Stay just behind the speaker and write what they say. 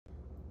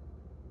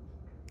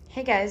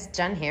Hey guys,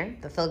 Jen here,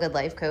 the Feel Good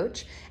Life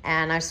Coach,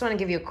 and I just want to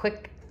give you a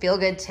quick feel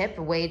good tip,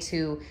 a way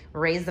to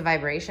raise the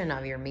vibration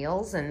of your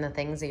meals and the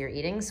things that you're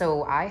eating.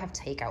 So I have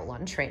takeout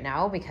lunch right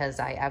now because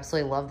I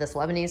absolutely love this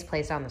Lebanese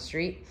place down the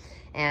street,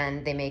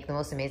 and they make the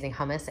most amazing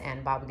hummus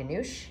and baba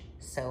ganoush.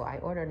 So I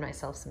ordered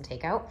myself some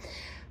takeout.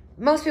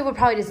 Most people would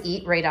probably just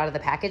eat right out of the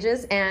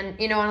packages, and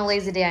you know, on a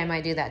lazy day I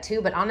might do that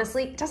too, but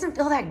honestly, it doesn't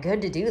feel that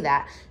good to do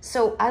that.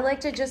 So I like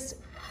to just,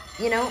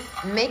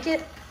 make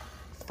it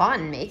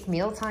fun, make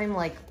mealtime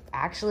like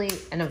actually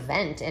an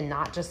event and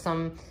not just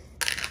some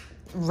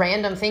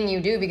random thing you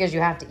do because you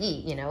have to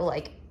eat,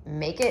 like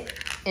make it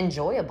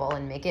enjoyable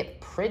and make it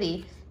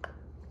pretty.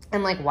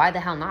 And like, why the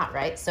hell not,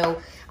 right?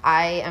 So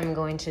I am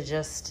going to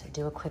just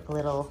do a quick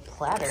little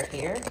platter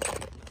here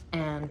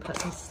and put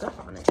some stuff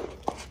on it.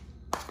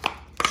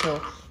 So,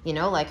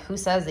 like who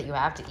says that you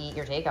have to eat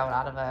your takeout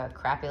out of a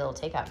crappy little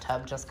takeout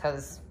tub just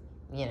because,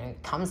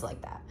 it comes like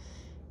that?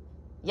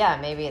 Yeah,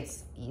 maybe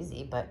it's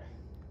easy, but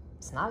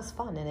it's not as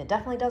fun, and it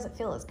definitely doesn't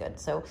feel as good.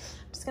 So I'm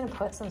just gonna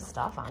put some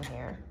stuff on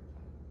here.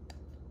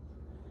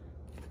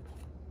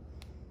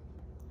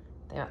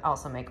 They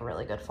also make a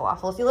really good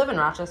falafel. If you live in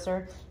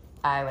Rochester,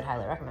 I would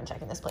highly recommend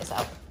checking this place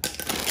out.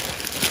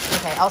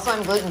 Okay, also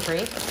I'm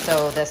gluten-free,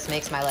 so this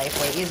makes my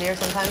life way easier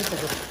sometimes to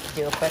just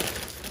do a quick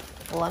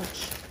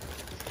lunch.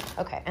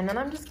 Okay, and then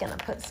I'm just gonna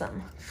put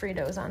some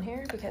Fritos on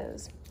here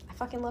because I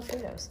fucking love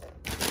Fritos.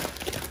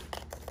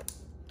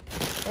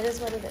 It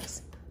is what it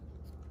is.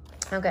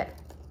 Okay.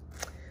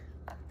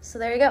 So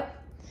there you go.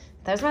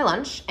 There's my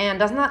lunch. And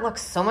doesn't that look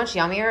so much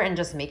yummier and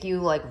just make you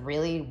like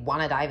really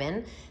want to dive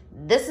in?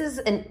 This is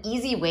an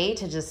easy way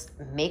to just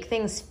make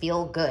things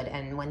feel good.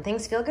 And when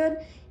things feel good,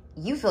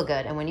 you feel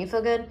good. And when you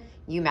feel good,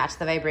 you match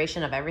the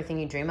vibration of everything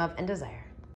you dream of and desire.